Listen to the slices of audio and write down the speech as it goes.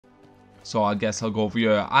So I guess I'll go over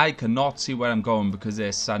here. I cannot see where I'm going because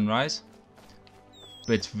there's sunrise.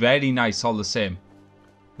 But it's very nice all the same.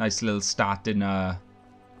 Nice little starting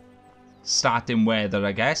weather,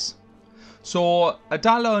 I guess. So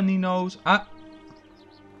Adala only knows...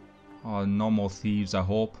 Oh, no more thieves, I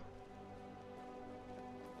hope.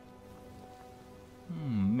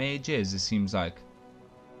 Mages, it seems like.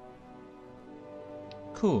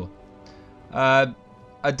 Cool.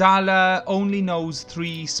 Adala only knows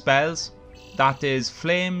 3 spells. That is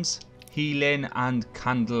Flames, Healing, and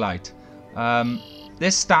Candlelight.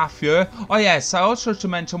 This staff here. Oh yes, I also should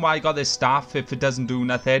mention why I got this staff if it doesn't do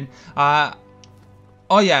nothing.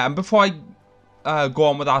 Oh yeah, and before I go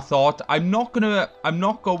on with that thought, I'm not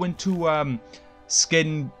going to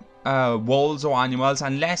skin wolves or animals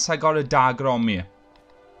unless I got a dagger on me.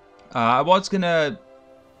 I was gonna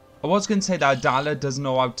say that Adala doesn't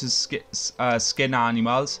know how to skin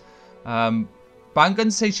animals, but I'm gonna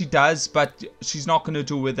say she does, but she's not gonna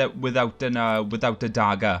do it without a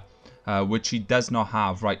dagger, which she does not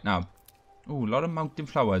have right now. Oh, a lot of mountain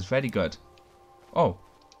flowers, very good. Oh,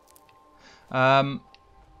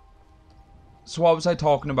 so what was I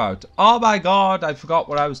talking about? Oh my god, I forgot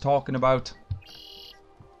what I was talking about.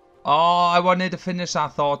 Oh, I wanted to finish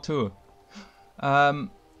that thought too.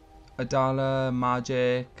 Adala,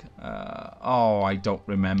 magic. Oh, I don't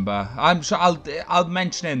remember. I'm sure I'll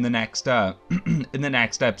mention it in the next in the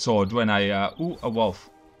next episode when I ooh, a wolf.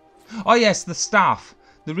 Oh yes, the staff.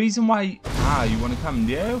 The reason why you want to come,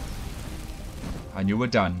 do you? And you were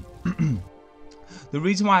done. The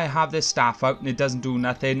reason why I have this staff out and it doesn't do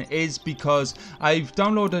nothing is because I've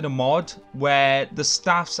downloaded a mod where the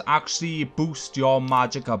staffs actually boost your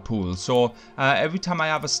magicka pool. So every time I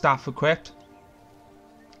have a staff equipped,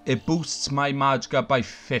 it boosts my magicka by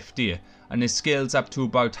 50 and it scales up to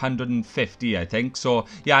about 150, I think. So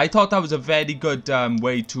yeah, I thought that was a very good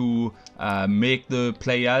way to make the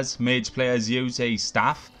mage players use a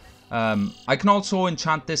staff. I can also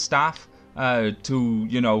enchant this staff to,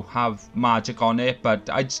 you know, have magic on it, but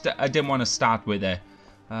I didn't want to start with it.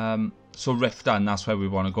 So Riften, that's where we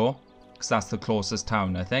want to go, because that's the closest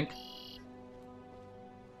town, I think.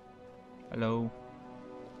 Hello.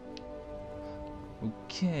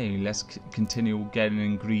 Okay, let's continue getting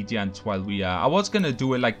ingredients while we I was gonna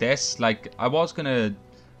do it like this, like I was gonna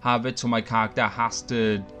have it so my character has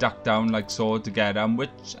to duck down like so to get them,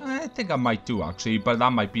 which I think I might do actually, but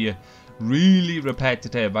that might be really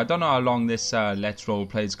repetitive. I don't know how long this Let's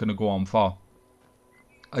Roleplay is gonna go on for.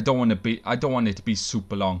 I don't want it to be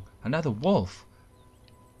super long. Another wolf.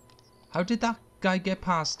 How did that guy get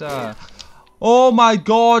past? Oh my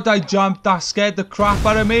god! I jumped. That scared the crap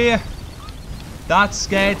out of me. That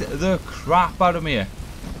scared the crap out of me.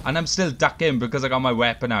 And I'm still ducking because I got my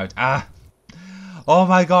weapon out. Oh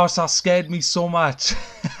my gosh, that scared me so much.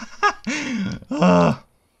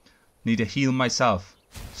 Need to heal myself.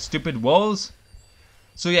 Stupid wolves.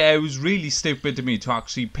 So yeah, it was really stupid to me to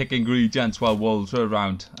actually pick ingredients while wolves were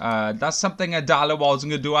around. That's something Adala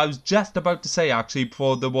wasn't going to do. I was just about to say actually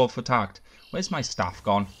before the wolf attacked. Where's my staff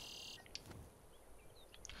gone?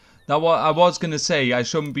 Now what I was going to say, I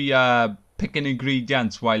shouldn't be picking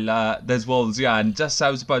ingredients while there's wolves. Yeah, and just as I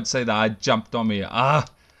was about to say that, I jumped on me.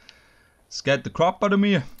 Scared the crap out of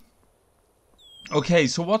me. Okay,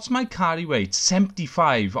 so what's my carry weight?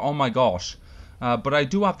 75. Oh my gosh. But I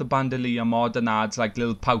do have the Bandolier mod and adds like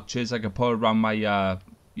little pouches I can put around my,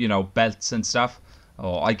 you know, belts and stuff.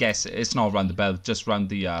 Or I guess it's not around the belt, just around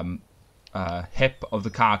the hip of the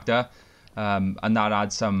character. And that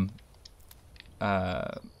adds some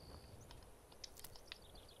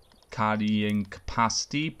carrying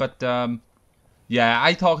capacity. But yeah,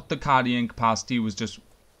 I thought the carrying capacity was just...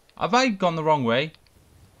 Have I gone the wrong way?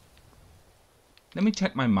 Let me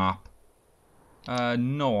check my map.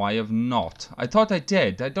 No, I have not. I thought I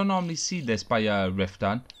did. I don't normally see this by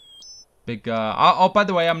Riften. Big, oh, by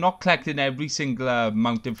the way, I'm not collecting every single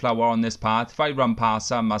mountain flower on this path. If I run past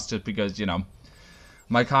some, that's just because, you know,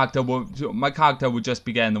 my character would just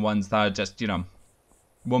be getting the ones that are just, you know,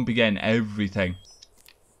 won't be getting everything.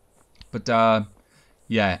 But,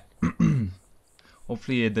 yeah.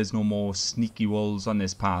 Hopefully there's no more sneaky wolves on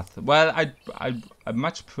this path. Well, I'd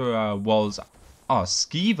much prefer wolves. Oh,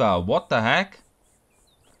 Skeever, what the heck?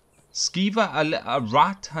 Skeever, a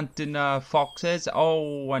rat hunting foxes.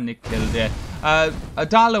 Oh, and it killed it.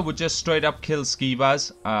 Adala would just straight up kill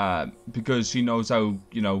Skeevers because she knows how,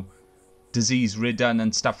 you know, disease ridden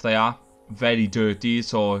and stuff they are. Very dirty,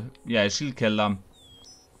 so yeah, she'll kill them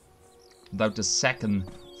without a second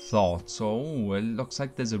thought. So it looks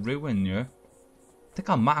like there's a ruin here. I think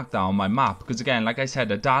I'll mark that on my map because again, like I said,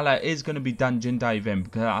 Adala is going to be dungeon diving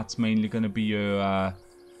because that's mainly going to be your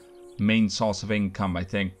main source of income, I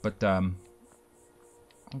think. But,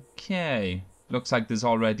 okay. Looks like there's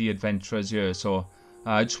already adventurers here, so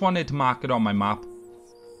I just wanted to mark it on my map.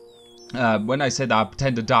 When I said that,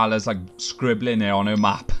 pretend Adala's like scribbling it on her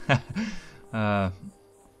map.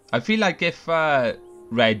 I feel like if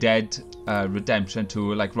Red Dead Redemption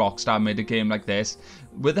 2, like Rockstar made a game like this,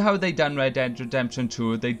 with how they done Red Dead Redemption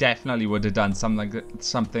 2, they definitely would have done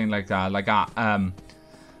something like that. Like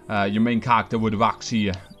your main character would have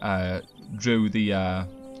actually drew the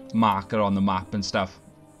marker on the map and stuff,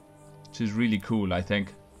 which is really cool, I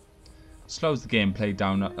think. Slows the gameplay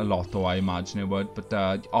down a lot, though, I imagine it would. But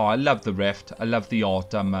oh, I love the Rift. I love the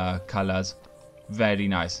autumn colours. Very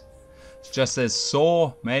nice. It's just there's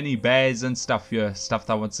so many bears and stuff here, stuff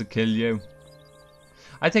that wants to kill you.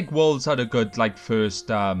 I think wolves are a good, like, first,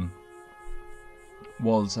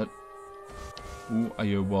 wolves are... Ooh, are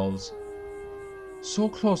you wolves? So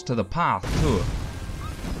close to the path, too.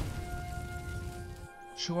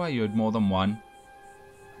 Sure I heard more than one.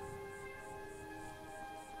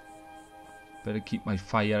 Better keep my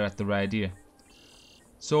fire at the ready.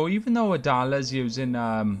 So even though Adala's using,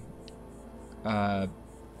 oh,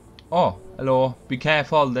 hello. Be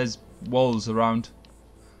careful, there's wolves around.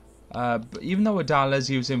 But even though Adala's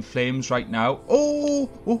using flames right now... Oh!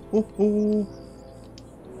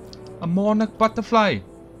 A monarch butterfly!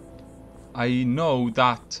 I know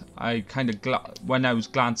that I kind of... When I was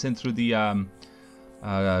glancing through the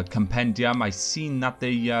compendium, I seen that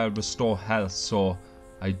they restore health, so...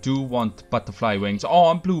 I do want butterfly wings.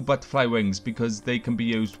 Oh, and blue butterfly wings, because they can be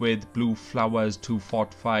used with blue flowers to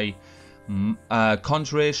fortify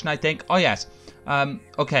conjuration, I think. Oh, yes.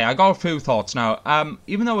 Okay, I got a few thoughts now.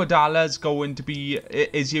 Even though Adala's going to be...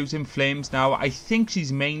 is using flames now, I think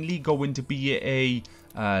she's mainly going to be a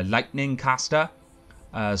lightning caster.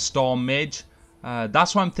 Storm mage.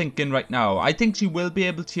 That's what I'm thinking right now. I think she will be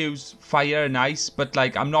able to use fire and ice, but,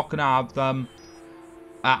 like, I'm not going to have them...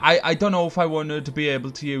 I don't know if I want her to be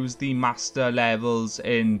able to use the master levels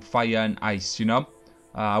in fire and ice, you know?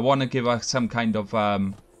 I want to give her some kind of...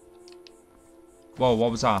 Whoa,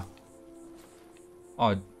 what was that?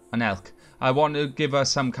 Oh, an elk. I want to give her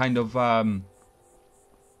some kind of...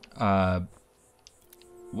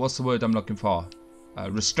 what's the word I'm looking for?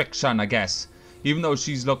 Restriction, I guess. Even though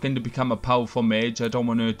she's looking to become a powerful mage, I don't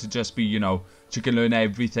want her to just be, you know, she can learn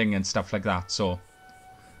everything and stuff like that, so...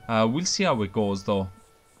 we'll see how it goes, though.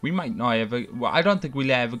 We might not ever... Well, I don't think we'll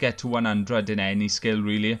ever get to 100 in any skill,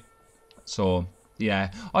 really. So, yeah.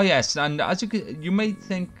 Oh, yes, and as you may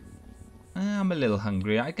think... I'm a little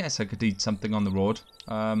hungry. I guess I could eat something on the road.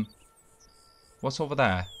 What's over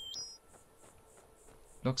there?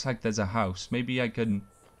 Looks like there's a house. Maybe I can...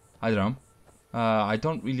 I don't know. I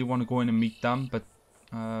don't really want to go in and meet them, but...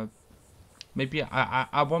 maybe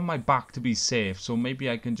I want my back to be safe, so maybe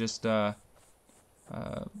I can just... oh,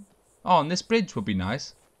 and this bridge would be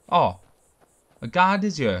nice. Oh, a guard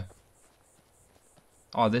is here.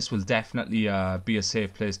 Oh, this will definitely be a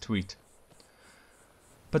safe place to eat.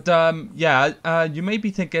 But, yeah, you may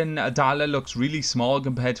be thinking Adala looks really small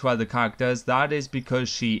compared to other characters. That is because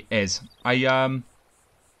she is. Oh,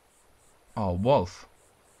 wolf.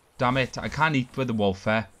 Damn it, I can't eat with the wolf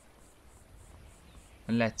there.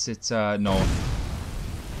 Unless it's, no.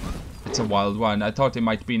 It's a wild one. I thought it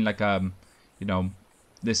might have been like, you know...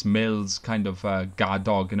 this Mills kind of guard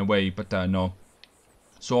dog in a way, but no.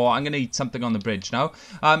 So I'm going to eat something on the bridge now.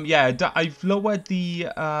 Yeah, I've lowered the...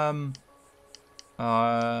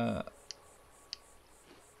 I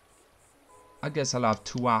guess I'll have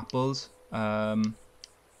 2 apples. I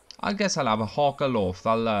guess I'll have a hawker loaf.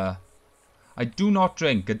 I do not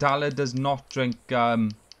drink. Adala does not drink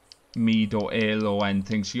mead or ale or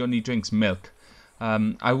anything. She only drinks milk.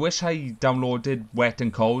 I wish I downloaded Wet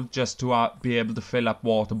and Cold just to be able to fill up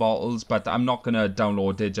water bottles, but I'm not going to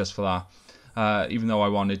download it just for that, even though I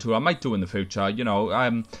wanted to. I might do in the future, you know.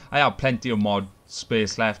 I have plenty of mod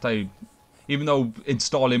space left. Even though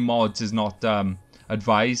installing mods is not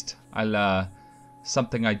advised,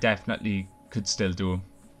 something I definitely could still do.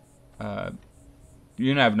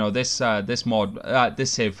 You never know, this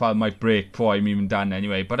save file might break before I'm even done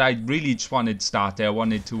anyway, but I really just wanted to start there. I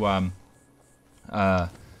wanted to...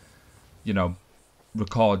 you know,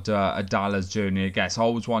 record Adala's journey, I guess. I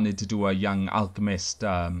always wanted to do a young alchemist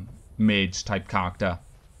mage type character.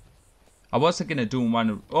 I was thinking of doing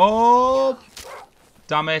one... Oh!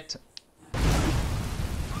 Damn it.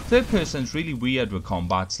 Third person's really weird with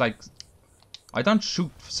combat. It's like... I don't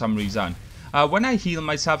shoot for some reason. When I heal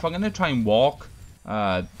myself, I'm going to try and walk.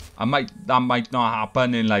 That might not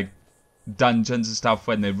happen in, like, dungeons and stuff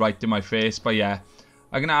when they're right in my face, but yeah.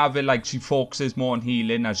 I'm going to have it like she focuses more on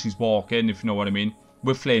healing as she's walking, if you know what I mean.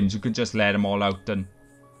 with flames, you could just let them all out and...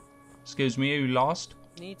 Excuse me, are you lost?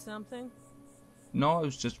 Need something? No, I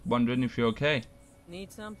was just wondering if you're okay.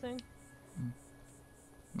 Need something?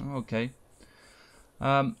 Okay.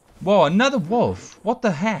 Whoa, another wolf. What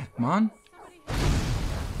the heck, man?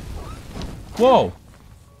 Whoa.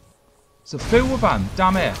 It's a few of them.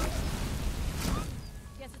 Damn it.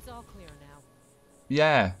 Guess it's all clear now.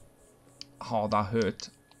 Yeah. Oh, that hurt.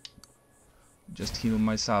 Just heal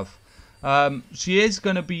myself. She is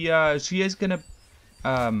gonna be a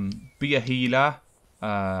healer.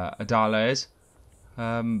 Adala is.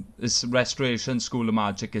 This restoration school of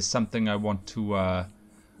magic is something I want to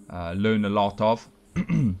learn a lot of.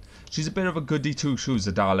 She's a bit of a goody two shoes,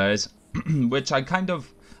 Adala is, which I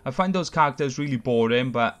find those characters really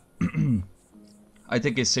boring, but I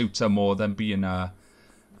think it suits her more than being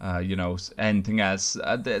you know, anything else.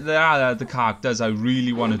 There are the characters I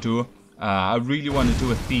really want to do. I really want to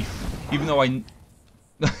do a thief, even though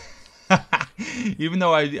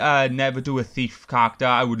I never do a thief character.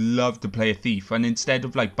 I would love to play a thief, and instead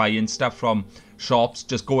of like buying stuff from shops,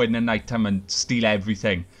 just go in at night time and steal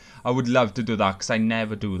everything. I would love to do that because I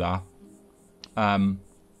never do that.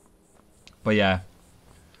 But yeah,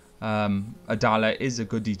 Adala is a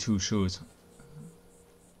goody two shoes.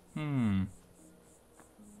 That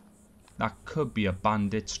could be a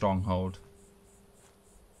bandit stronghold.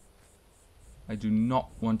 I do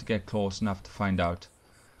not want to get close enough to find out.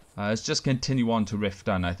 Let's just continue on to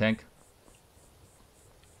Riften, I think.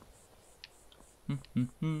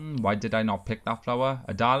 Why did I not pick that flower?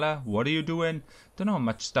 Adala, what are you doing? Don't know how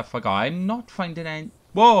much stuff I got. I'm not finding any...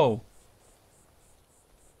 Whoa!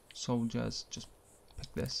 Soldiers, just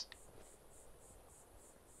pick this.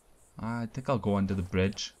 I think I'll go under the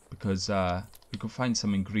bridge, because you can find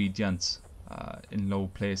some ingredients in low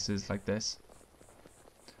places like this.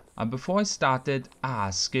 And before I started...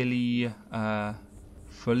 Skilly...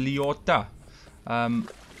 Foliota.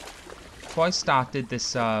 Before I started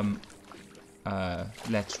this Let's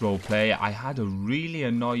Roleplay, I had a really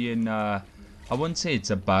annoying... I wouldn't say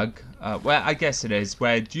it's a bug. Well, I guess it is.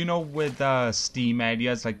 Where, do you know with steam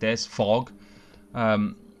areas like this, fog?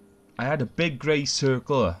 I had a big grey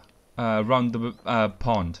circle around the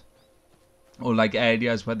pond. Or like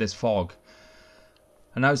areas where there's fog.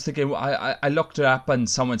 And I was thinking, I looked it up and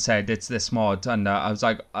someone said it's this mod, and I was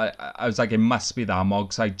like, it must be that mod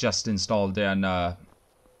because I just installed it, and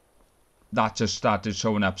that just started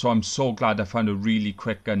showing up. So I'm so glad I found a really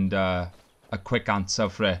quick and a quick answer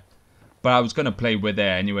for it. But I was gonna play with it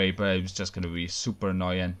anyway, but it was just gonna be super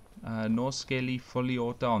annoying. No scaly fully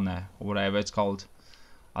auto on there, or whatever it's called.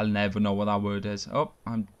 I'll never know what that word is. Oh,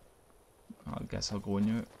 I guess I'll go in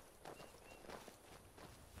here.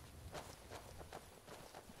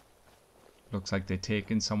 Looks like they're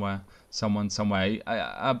taking someone somewhere.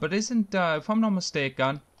 But isn't, if I'm not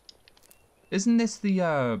mistaken, isn't this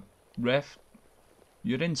the Rift?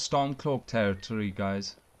 You're in Stormcloak territory,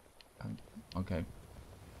 guys. Okay.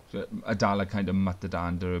 So Adala kind of muttered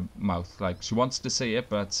under her mouth, like she wants to say it,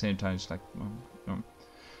 but at the same time she's like,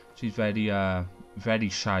 she's very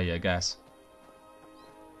shy, I guess.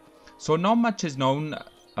 So not much is known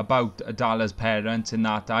about Adala's parents, in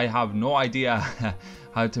that I have no idea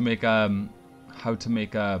how to make a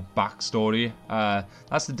backstory.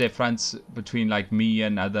 That's the difference between like me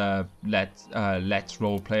and other let's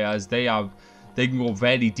role players. They can go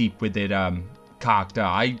very deep with their character.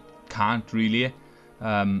 I can't really.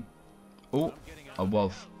 Oh, a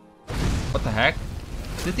wolf. What the heck?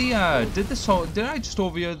 Did I just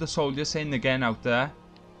overhear the soldier saying again out there?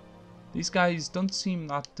 These guys don't seem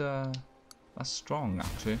that strong,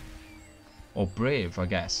 actually, or brave, I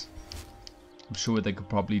guess. I'm sure they could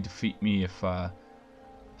probably defeat me if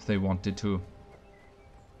they wanted to.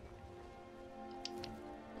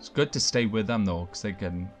 It's good to stay with them though, because they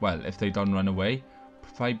can, well, if they don't run away,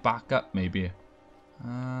 provide backup maybe.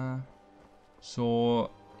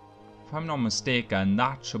 So, if I'm not mistaken,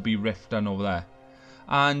 that should be Riften over there.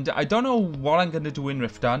 And I don't know what I'm going to do in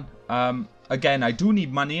Riften. Again, I do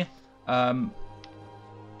need money.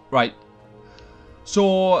 Right.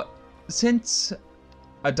 So, since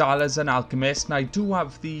Adala's an alchemist, and I do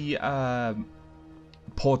have the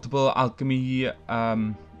portable alchemy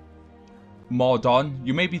mod on,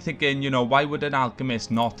 you may be thinking, you know, why would an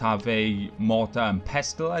alchemist not have a mortar and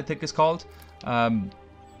pestle, I think it's called,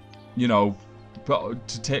 you know,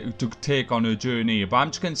 to take on her journey. But I'm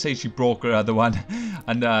just going to say she broke her other one,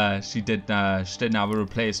 and she didn't have a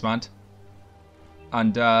replacement.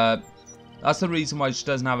 And that's the reason why she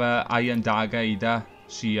doesn't have an iron dagger either.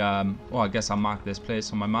 She, well, I guess I'll mark this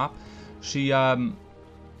place on my map. She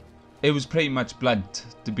it was pretty much blunt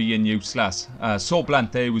to being useless. So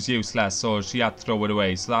blunt that it was useless, so she had to throw it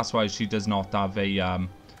away. So that's why she does not have a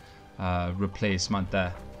replacement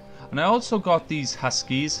there. And I also got these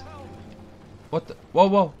huskies. What the? Whoa,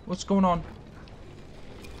 whoa, what's going on?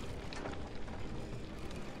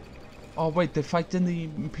 Oh wait, they're fighting the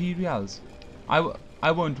Imperials.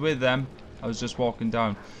 I weren't with them. I was just walking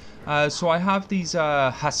down. So I have these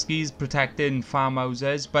huskies protecting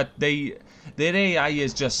farmhouses, but their AI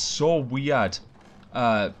is just so weird.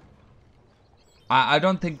 I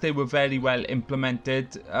don't think they were very well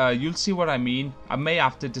implemented. You'll see what I mean. I may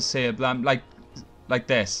have to disable them, like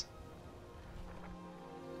this.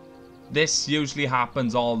 This usually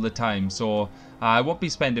happens all the time, so I won't be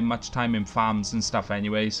spending much time in farms and stuff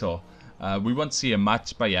anyway, so we won't see it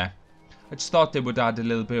much, but yeah. I just thought they would add a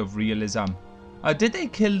little bit of realism. Did they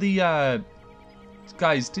kill the,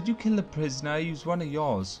 guys, did you kill the prisoner? He was one of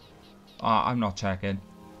yours. I'm not checking.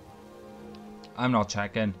 I'm not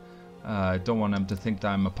checking. I don't want them to think that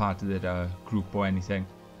I'm a part of their group or anything.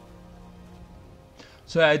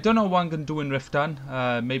 So I don't know what I'm going to do in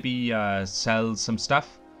Riften. Maybe sell some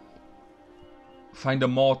stuff. Find a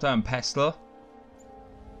mortar and pestle.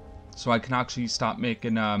 So I can actually start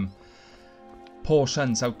making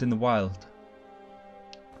potions out in the wild.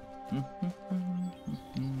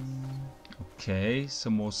 Okay,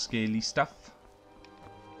 some more scaly stuff.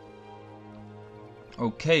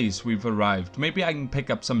 Okay, so we've arrived. Maybe I can pick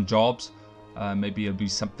up some jobs. Maybe it'll be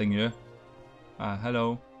something here.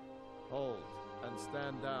 Hello. Hold and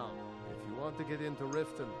stand down. If you want to get into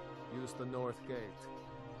Riften, use the north gate.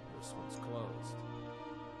 This one's closed.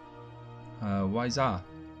 Why's that?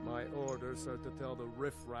 My orders are to tell the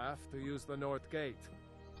riffraff to use the north gate.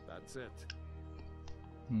 That's it.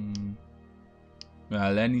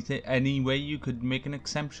 Well, any way you could make an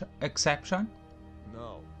exception?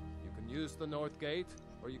 No. You can use the north gate,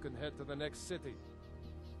 or you can head to the next city.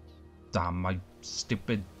 Damn, my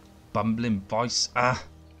stupid bumbling voice.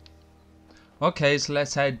 Okay, so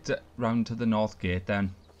let's head round to the north gate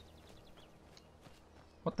then.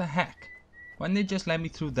 What the heck? Why didn't they just let me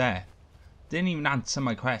through there? Didn't even answer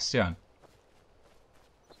my question.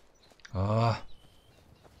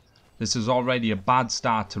 This is already a bad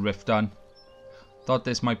start to Riften. Thought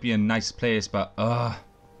this might be a nice place, but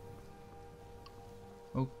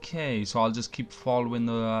okay, so I'll just keep following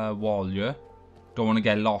the wall here. Don't want to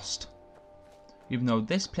get lost. Even though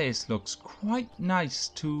this place looks quite nice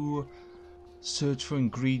to search for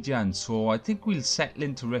ingredients, so I think we'll settle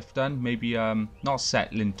into Riften. Maybe not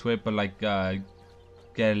settle into it, but like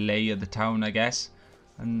get a lay of the town, I guess.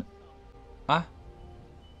 And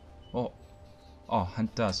oh,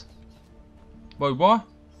 hunters. Wait, what?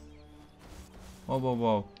 Whoa, whoa,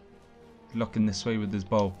 whoa. Looking this way with his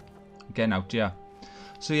bow. Getting out, yeah.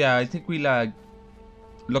 So yeah, I think we'll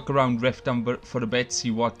look around Riften for a bit,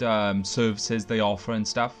 see what services they offer and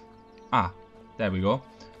stuff. There we go.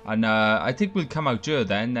 And I think we'll come out here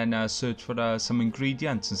then search for some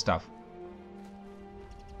ingredients and stuff.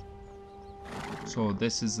 So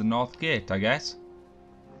this is the north gate, I guess.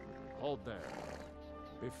 Hold there.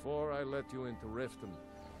 Before I let you into Riften,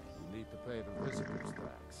 you need to pay the visitor's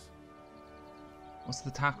tax. What's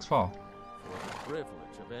the tax for? For the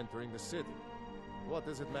privilege of entering the city. What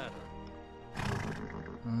does it matter?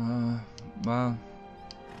 Well,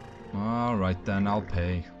 alright then, I'll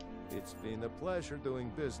pay. It's been a pleasure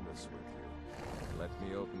doing business with you. Let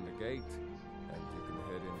me open the gate, and you can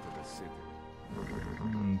head into the city.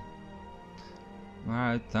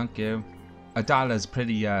 Alright, thank you. Adala's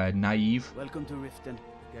pretty naive. Welcome to Riften.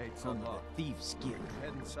 The gate's From the unlocked. Thieves' Guild.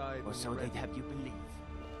 Head inside. Or so they'd have you believe.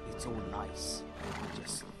 It's all lies.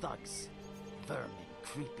 Just thugs. Vermin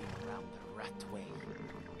creeping around the rat way.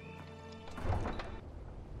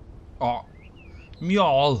 Oh,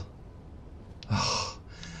 Mjoll.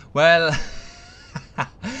 Well,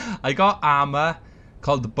 I got armor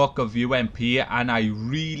called the Book of UUNP, and I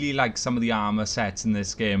really like some of the armor sets in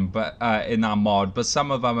this game, but in that mod. But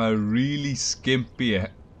some of them are really skimpy,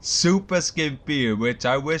 super skimpy, which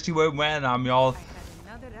I wish you weren't wearing them, Mjoll. I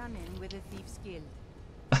had another run-in with a Thieves' Guild.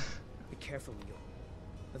 Be careful, Mjoll.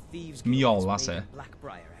 The Thieves' Mjoll, Guild that's has it.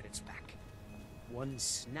 Blackbriar at its back. One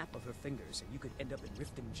snap of her fingers and you could end up in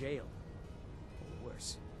Riften jail. Or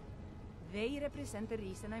worse. They represent the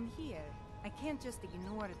reason I'm here. I can't just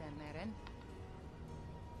ignore them, Eren.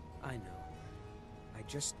 I know. I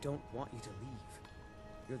just don't want you to leave.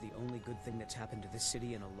 You're the only good thing that's happened to this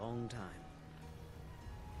city in a long time.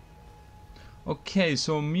 Okay,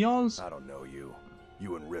 so Mjoll's... I don't know you.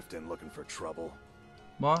 You in Riften looking for trouble?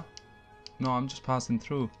 What? No, I'm just passing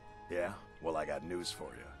through. Yeah? Well, I got news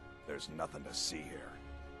for you. There's nothing to see here.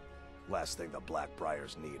 Last thing the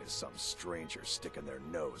Blackbriars need is some stranger sticking their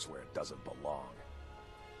nose where it doesn't belong.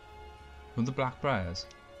 Who are the Blackbriars?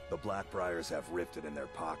 The Blackbriars have Riften in their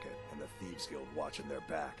pocket and the Thieves Guild watching their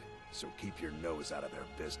back, so keep your nose out of their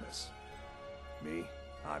business. Me?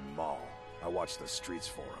 I'm Mjoll. I watch the streets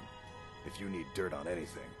for them. If you need dirt on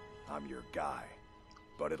anything, I'm your guy.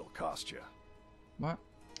 But it'll cost you. What?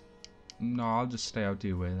 No, I'll just stay out of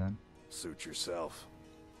your way then. Suit yourself.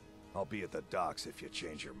 I'll be at the docks if you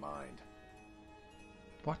change your mind.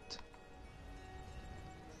 What?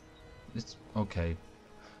 It's okay.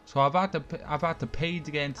 So I've had to pay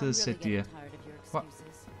to get into the city. I'm really getting tired of your What?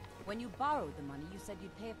 excuses. When you borrowed the money, you said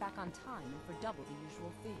you'd pay it back on time and for double the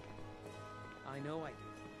usual fee. I know I did.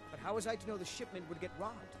 But how was I to know the shipment would get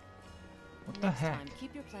robbed? What the Next heck? time,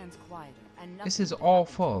 keep your plans quieter and This nothing is will happen.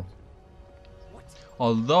 awful.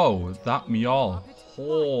 Although that Mjoll,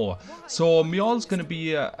 oh, so Mjoll's gonna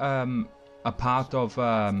be a part of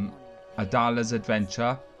Adala's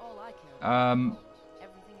adventure, All I care about is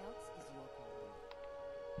everything else is your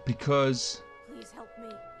problem. because Please help me.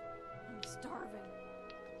 I'm starving.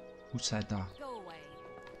 who said that? Go away.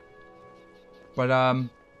 But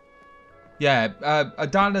yeah,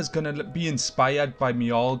 Adala's gonna be inspired by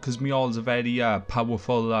Mjoll because Mjoll's a very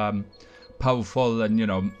powerful and you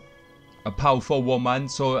know a powerful woman.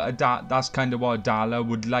 So that's kind of what Adala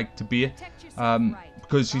would like to be,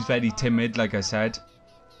 because she's very timid, like I said,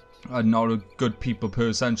 and not a good people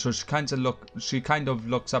person. So she kind of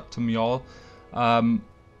looks up to Mjoll,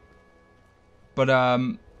 but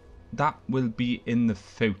that will be in the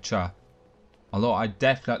future. Although I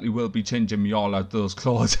definitely will be changing Mjoll out those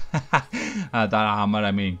clothes. That armor,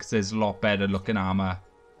 I mean, because there's a lot better looking armor.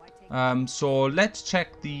 So let's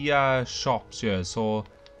check the shops here. So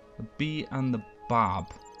the Bee and the Barb.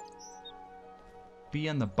 Bee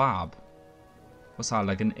and the Barb. What's that,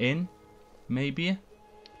 like an inn? Maybe?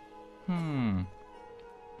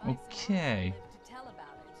 Okay. To tell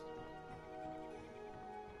about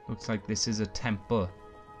it. Looks like this is a temple.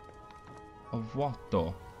 Of what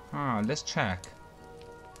though? Let's check.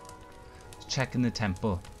 Let's check in the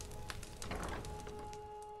temple.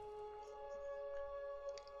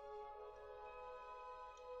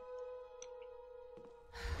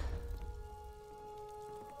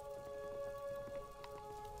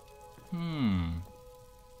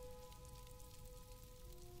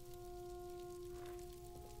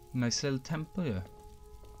 Nice little temple here.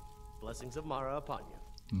 Blessings of Mara upon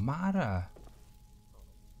you. Mara.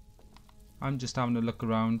 I'm just having a look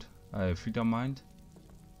around, if you don't mind.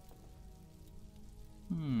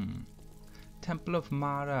 Temple of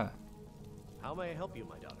Mara. How may I help you,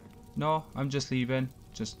 my daughter? No, I'm just leaving.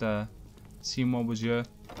 Just seeing what was here.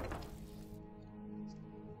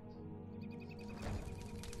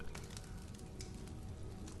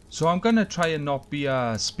 So I'm gonna try and not be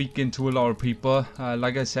speaking to a lot of people.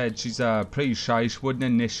 Like I said, she's pretty shy. She wouldn't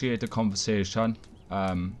initiate a conversation.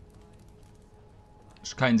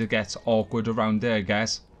 She kind of gets awkward around there, I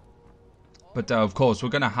guess. But of course, we're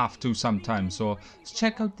gonna have to sometimes. So let's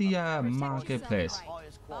check out the marketplace.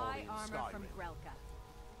 Buy armor from Grelka.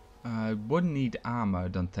 I wouldn't need armor, I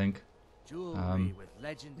don't think.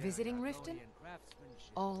 Visiting Riften?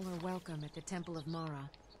 All are welcome at the Temple of Mara.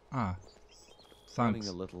 Running Thanks.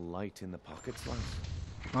 a little light in the pockets, lass.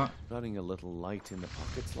 What? Running a little light in the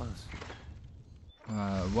pockets, lass.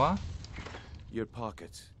 What? Your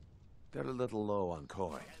pockets. They're a little low on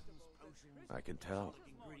coin. I can tell.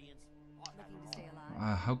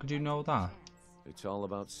 How could you know that? It's all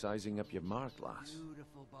about sizing up your mark, lass.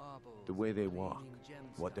 The way they walk,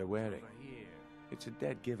 what they're wearing. It's a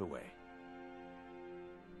dead giveaway.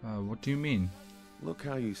 What do you mean? Look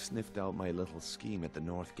how you sniffed out my little scheme at the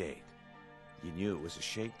North Gate. You knew it was a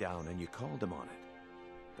shakedown and you called him on it.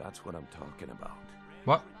 That's what I'm talking about.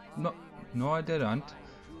 What? No, I didn't.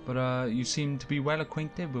 But you seem to be well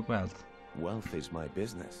acquainted with wealth. Wealth is my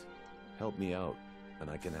business. Help me out, and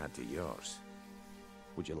I can add to yours.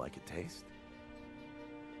 Would you like a taste?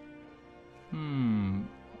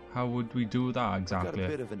 How would we do that I've got exactly? a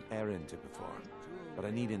bit of an errand to perform, but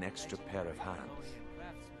I need an extra pair of hands.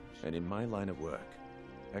 And in my line of work,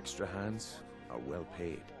 extra hands are well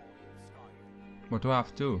paid. What do I have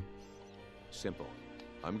to do? Simple.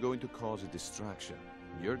 I'm going to cause a distraction.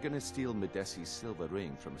 You're gonna steal Medesi's silver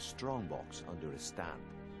ring from a strongbox under a stamp.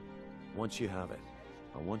 Once you have it,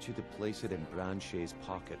 I want you to place it in Branche's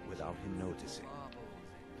pocket without him noticing.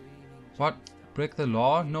 What? Break the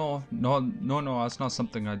law? No, that's not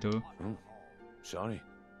something I do. Oh, sorry.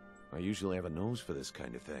 I usually have a nose for this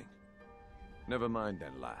kind of thing. Never mind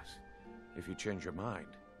then, lass. If you change your mind,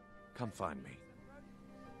 come find me.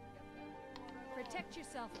 Protect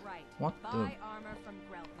yourself right. What the? Buy armor from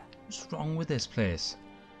Grelka. What's wrong with this place?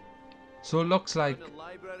 So it looks like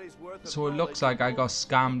I got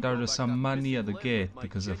scammed out of some money at the gate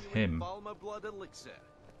because of him.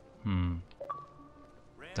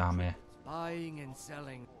 Damn it. Buying and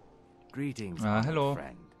selling. Greetings, hello.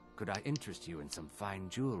 friend. Could I interest you in some fine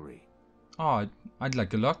jewelry? Oh, I'd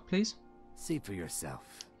like a look, please. See for yourself.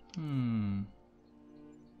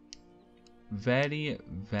 Very,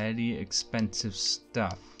 very expensive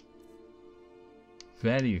stuff.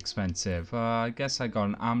 Very expensive. I guess I got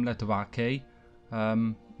an amulet of RK.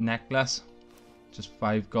 Necklace. Just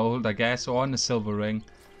 5 gold, I guess. Or and a silver ring.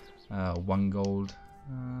 1 gold.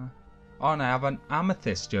 Oh, and I have an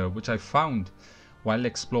amethyst here, which I found while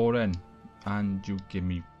exploring. And you give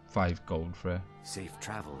me 5 gold for it. Safe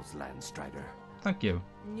travels, Landstrider. Thank you.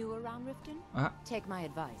 New around Riften? Take my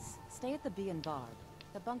advice. Stay at the Bee and Barb.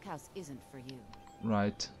 The bunkhouse isn't for you.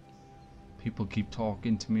 Right. People keep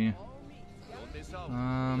talking to me.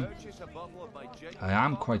 I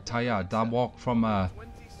am quite tired. That walk from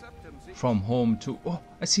home to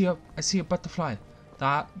I see a butterfly.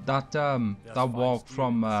 That walk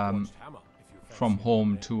from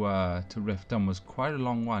home to Riften was quite a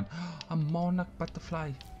long one. A monarch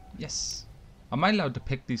butterfly. Yes. Am I allowed to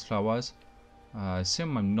pick these flowers? I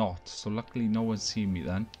assume I'm not. So luckily no one's seen me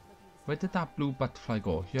then. Where did that blue butterfly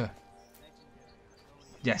go? Here.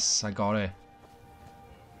 Yes, I got it.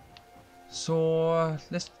 So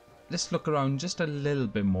let's look around just a little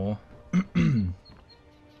bit more.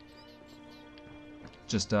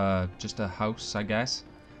 just a house, I guess.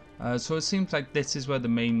 So it seems like this is where the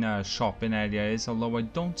main shopping area is, although I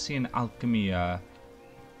don't see an alchemy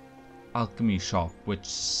shop, which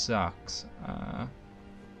sucks.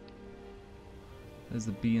 There's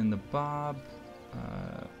the Bee and the Barb.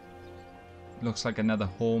 Looks like another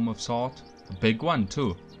home of sort. A big one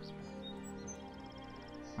too.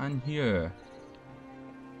 And here.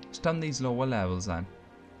 Let's done these lower levels then.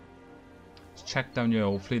 Let's check down here.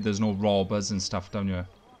 Hopefully there's no robbers and stuff down here.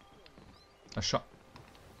 A shop.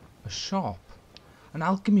 A shop? An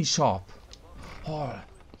alchemy shop. Oh,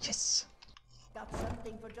 yes. Got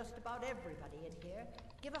something for just about everybody in here.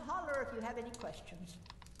 Give a holler if you have any questions.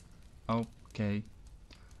 Okay.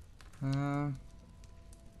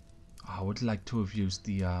 I would like to have used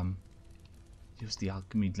the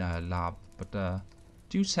alchemy lab, but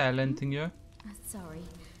do you sell anything here? Sorry,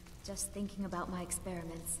 just thinking about my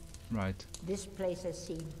experiments. Right. This place has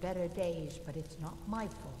seen better days, but it's not my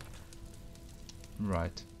fault.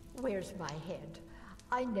 Right. Where's my head?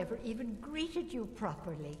 I never even greeted you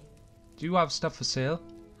properly. Do you have stuff for sale?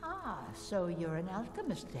 Ah, so you're an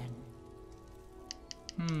alchemist then?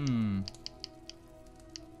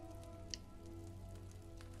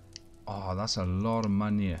 Oh, that's a lot of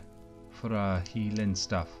money for healing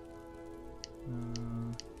stuff.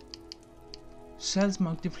 Sells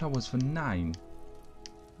mountain flowers for 9.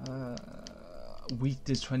 Wheat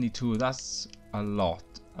is 22. That's a lot.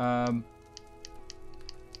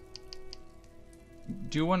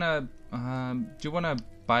 Do you wanna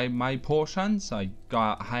buy my potions? I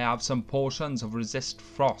have some potions of resist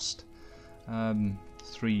frost.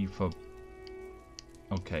 3 for.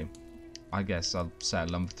 Okay. I guess I'll sell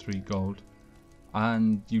them for 3 gold.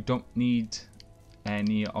 And you don't need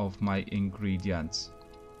any of my ingredients.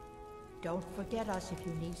 Don't forget us if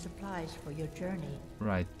you need supplies for your journey.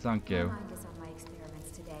 Right, thank you. My mind is on my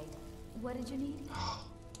experiments today. What did you need?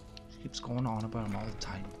 She keeps going on about them all the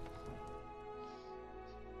time.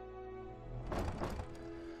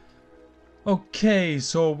 Okay,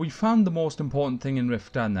 so we found the most important thing in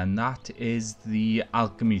Riften, and that is the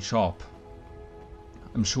alchemy shop.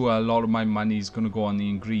 I'm sure a lot of my money is going to go on the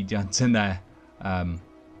ingredients in there.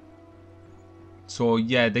 So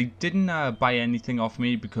yeah, they didn't buy anything off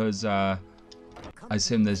me because I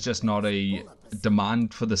assume there's just not a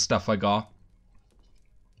demand for the stuff I got.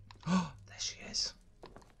 Oh, there she is.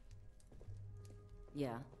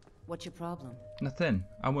 Yeah, what's your problem? Nothing.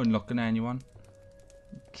 I wasn't looking at anyone.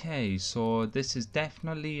 Okay, so this is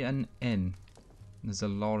definitely an inn. There's a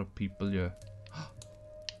lot of people here.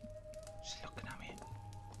 She's looking at me.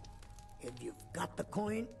 If you've got the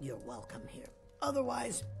coin, you're welcome here.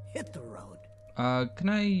 Otherwise, hit the road. Can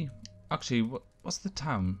I... Actually, what's the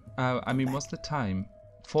town? I mean, what's the time?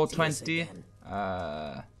 4:20?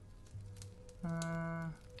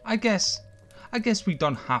 I guess we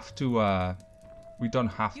don't have to,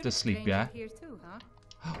 sleep, yeah? Here too,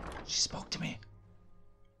 huh? She spoke to me.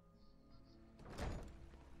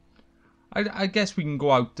 I guess we can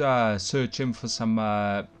go out searching for some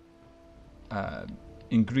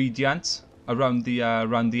ingredients around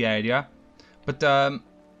the area, but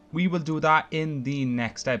we will do that in the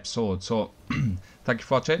next episode. So thank you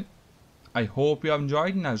for watching. I hope you have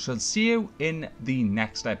enjoyed, and I shall see you in the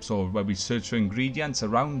next episode where we search for ingredients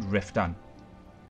around Riften.